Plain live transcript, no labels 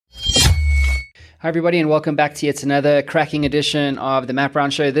Hi, everybody, and welcome back to yet another cracking edition of the Matt Brown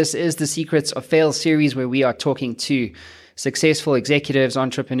Show. This is the Secrets of Fail series, where we are talking to successful executives,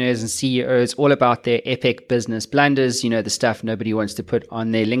 entrepreneurs, and CEOs all about their epic business blunders. You know, the stuff nobody wants to put on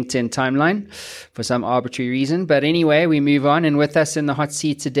their LinkedIn timeline for some arbitrary reason. But anyway, we move on. And with us in the hot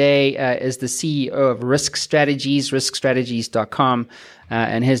seat today is the CEO of Risk Strategies, riskstrategies.com.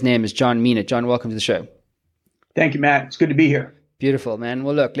 And his name is John Meanett. John, welcome to the show. Thank you, Matt. It's good to be here. Beautiful, man.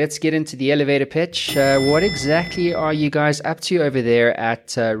 Well, look, let's get into the elevator pitch. What exactly are you guys up to over there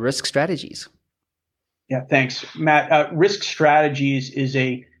at Risk Strategies? Yeah, thanks, Matt. Risk Strategies is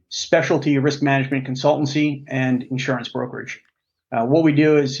a specialty risk management consultancy and insurance brokerage. What we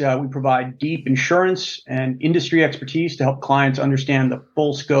do is we provide deep insurance and industry expertise to help clients understand the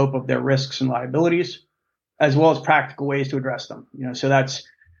full scope of their risks and liabilities, as well as practical ways to address them. So that's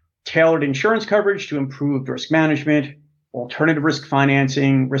tailored insurance coverage to improve risk management, alternative risk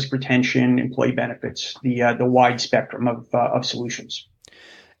financing, risk retention, employee benefits, the wide spectrum of solutions.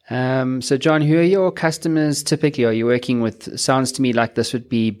 So, John, who are your customers typically? Are you working with, sounds to me like this would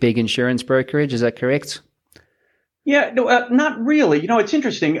be big insurance brokerage. Is that correct? Yeah, no, not really. It's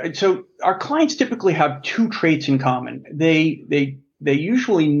interesting. So our clients typically have two traits in common. They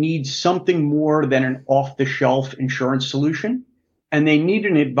usually need something more than an off-the-shelf insurance solution. And they need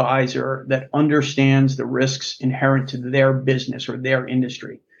an advisor that understands the risks inherent to their business or their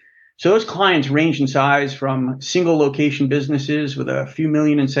industry. So those clients range in size from single location businesses with a few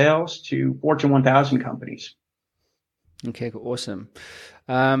million in sales to Fortune 1000 companies. Okay, awesome.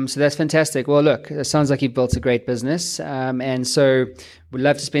 So that's fantastic. Well, look, it sounds like you've built a great business. And so we'd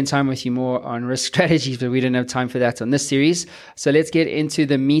love to spend time with you more on risk strategies, but we don't have time for that on this series. So let's get into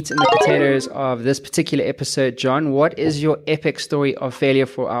the meat and the potatoes of this particular episode. John, what is your epic story of failure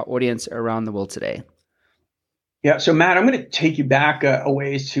for our audience around the world today? Yeah. So Matt, I'm going to take you back a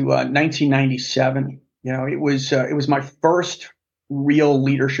ways to 1997. It was my first real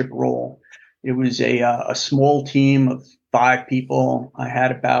leadership role. It was a small team of 5 people. I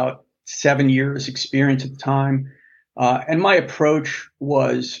had about 7 years experience at the time. And my approach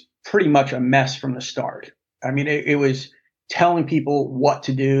was pretty much a mess from the start. I mean, it was telling people what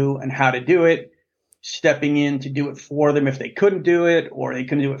to do and how to do it, stepping in to do it for them if they couldn't do it, or they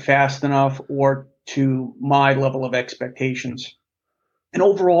couldn't do it fast enough, or to my level of expectations. And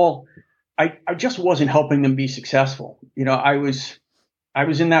overall, I just wasn't helping them be successful. I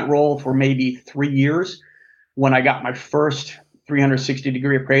was in that role for maybe 3 years when I got my first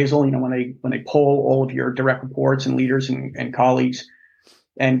 360-degree appraisal, when they poll all of your direct reports and leaders and colleagues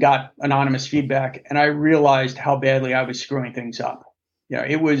and got anonymous feedback. And I realized how badly I was screwing things up.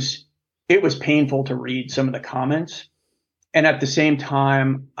 It was painful to read some of the comments. And at the same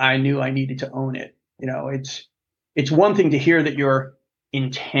time, I knew I needed to own it. It's one thing to hear that you're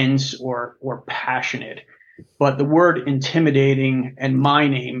intense or passionate, but the word intimidating and my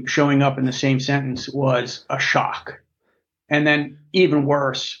name showing up in the same sentence was a shock. And then even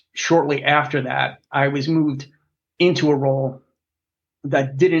worse, shortly after that, I was moved into a role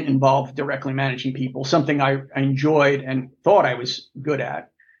that didn't involve directly managing people, something I enjoyed and thought I was good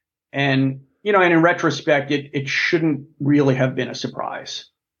at. And, and in retrospect, it shouldn't really have been a surprise.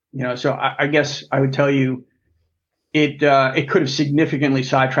 So I guess I would tell you it could have significantly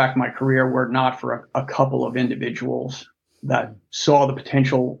sidetracked my career were it not for a couple of individuals that saw the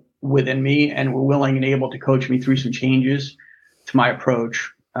potential within me and were willing and able to coach me through some changes to my approach.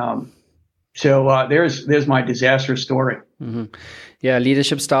 So there's my disaster story. Mm-hmm. Yeah,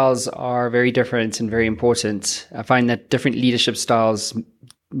 leadership styles are very different and very important. I find that different leadership styles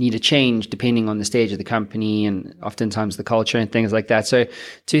need a change depending on the stage of the company and oftentimes the culture and things like that. So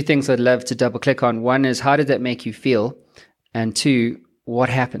 2 things I'd love to double click on. One is, how did that make you feel? And 2, what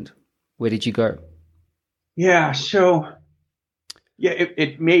happened? Where did you go? Yeah. So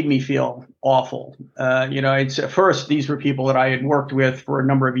it made me feel awful. It's at first, these were people that I had worked with for a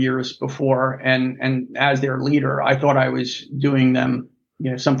number of years before. And as their leader, I thought I was doing them,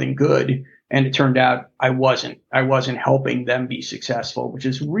 something good. And it turned out I wasn't helping them be successful, which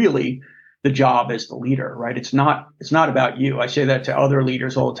is really the job as the leader, right? It's not about you. I say that to other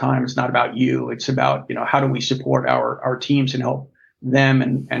leaders all the time. It's not about you. It's about, how do we support our teams and help them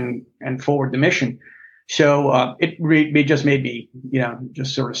and forward the mission. So, it just made me,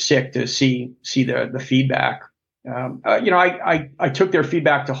 just sort of sick to see the feedback. I took their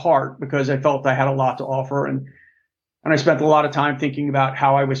feedback to heart because I felt I had a lot to offer, and I spent a lot of time thinking about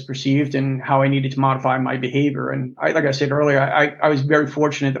how I was perceived and how I needed to modify my behavior. And like I said earlier, I was very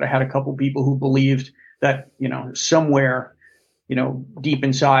fortunate that I had a couple of people who believed that, somewhere, deep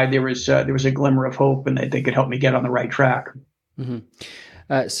inside there was a glimmer of hope and that they could help me get on the right track. Mm-hmm.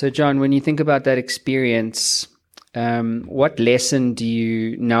 So, John, when you think about that experience, what lesson do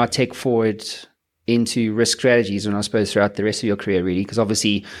you now take forward into risk strategies, and I suppose throughout the rest of your career, really? Because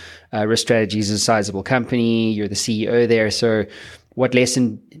obviously, risk strategies is a sizable company. You're the CEO there. So, what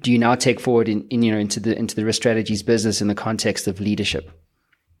lesson do you now take forward into the risk strategies business in the context of leadership?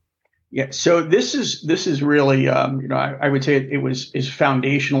 Yeah, so this is really I would say is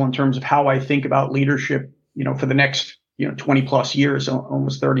foundational in terms of how I think about leadership. For the next 20 plus years,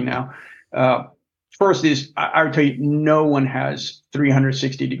 almost 30 now. First is I would tell you, no one has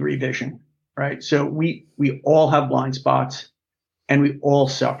 360-degree vision, right? So we all have blind spots, and we all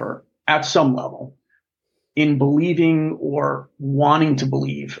suffer at some level in believing or wanting to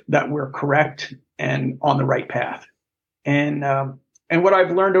believe that we're correct and on the right path. And what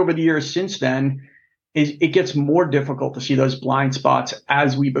I've learned over the years since then is it gets more difficult to see those blind spots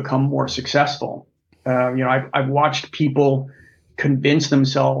as we become more successful. I've watched people convince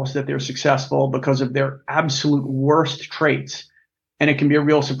themselves that they're successful because of their absolute worst traits. And it can be a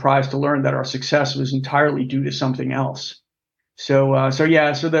real surprise to learn that our success was entirely due to something else. So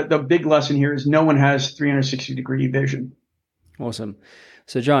the big lesson here is no one has 360-degree vision. Awesome.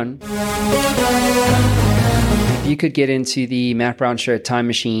 So, John, if you could get into the Matt Brown Show time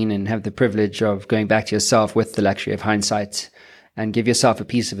machine and have the privilege of going back to yourself with the luxury of hindsight and give yourself a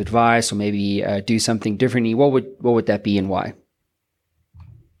piece of advice, or maybe do something differently, what would that be and why?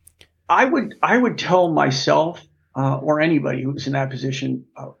 I would tell myself or anybody who's in that position,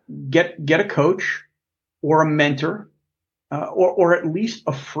 get a coach or a mentor or at least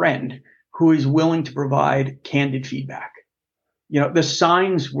a friend who is willing to provide candid feedback. The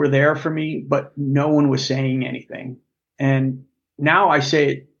signs were there for me, but no one was saying anything. And now I say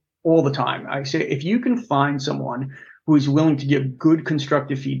it all the time. I say, if you can find someone who is willing to give good,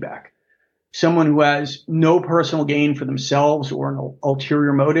 constructive feedback, someone who has no personal gain for themselves or an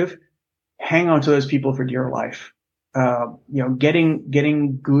ulterior motive, hang on to those people for dear life.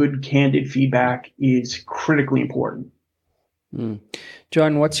 Getting good, candid feedback is critically important.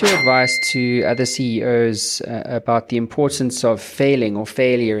 John, what's your advice to other CEOs about the importance of failing or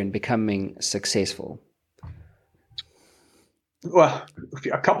failure in becoming successful? Well,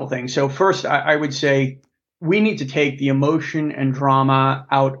 a couple things. So first, I would say we need to take the emotion and drama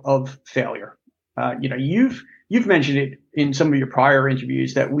out of failure. You've mentioned it in some of your prior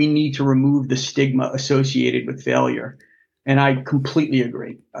interviews that we need to remove the stigma associated with failure. And I completely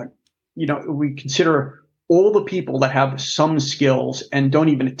agree. We consider all the people that have some skills and don't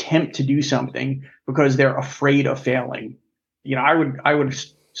even attempt to do something because they're afraid of failing. I would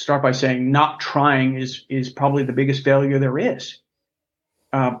start by saying not trying is probably the biggest failure there is.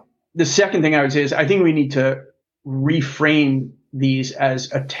 The second thing I would say is I think we need to reframe these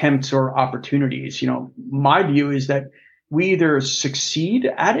as attempts or opportunities. My view is that we either succeed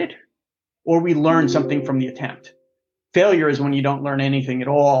at it or we learn something from the attempt. Failure is when you don't learn anything at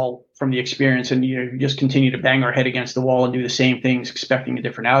all from the experience and you just continue to bang our head against the wall and do the same things expecting a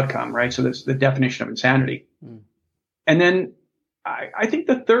different outcome, right? So that's the definition of insanity. And then I think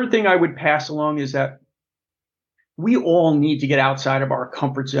the third thing I would pass along is that we all need to get outside of our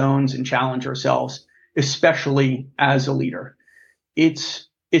comfort zones and challenge ourselves, especially as a leader. It's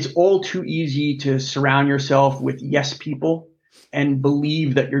all too easy to surround yourself with yes people and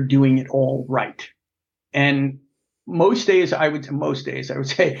believe that you're doing it all right. And most days I would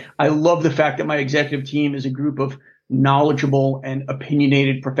say I love the fact that my executive team is a group of knowledgeable and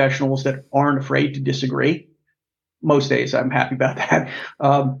opinionated professionals that aren't afraid to disagree. Most days I'm happy about that.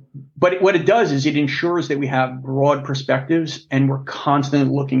 But what it does is it ensures that we have broad perspectives and we're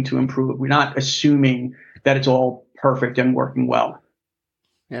constantly looking to improve. We're not assuming that it's all perfect and working well.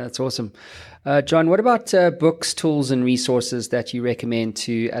 Yeah, that's awesome. John, what about books, tools, and resources that you recommend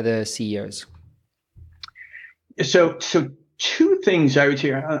to other CEOs? So two things I would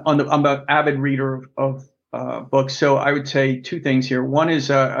say I'm an avid reader of books. So I would say two things here. One is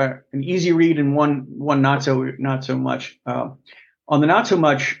an easy read and one not so much. On the not so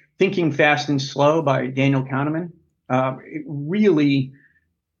much, Thinking Fast and Slow by Daniel Kahneman. Really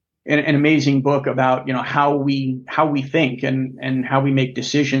an amazing book about how we think and how we make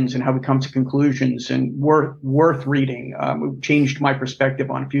decisions and how we come to conclusions, and worth reading. It changed my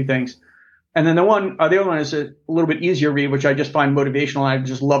perspective on a few things. And then the other one is a little bit easier read, which I just find motivational. I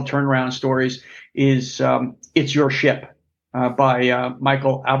just love turnaround stories. Is It's Your Ship by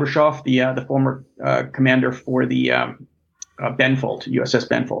Michael Abrashoff, the former commander for the Benfold, USS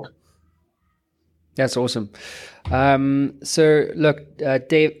Benfold. That's awesome. So look,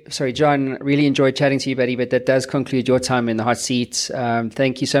 John, really enjoyed chatting to you, buddy, but that does conclude your time in the hot seat.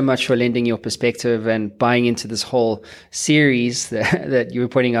 Thank you so much for lending your perspective and buying into this whole series that you were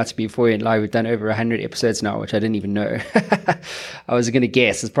pointing out to me before. And we've done over 100 episodes now, which I didn't even know. I was going to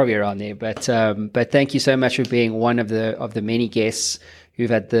guess it's probably around there, but thank you so much for being one of the many guests who've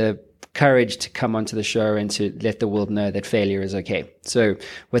had the courage to come onto the show and to let the world know that failure is okay. So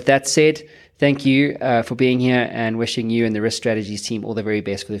with that said, thank you for being here, and wishing you and the Risk Strategies team all the very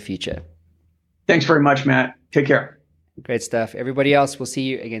best for the future. Thanks very much, Matt. Take care. Great stuff. Everybody else, we'll see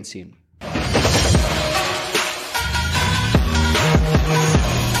you again soon.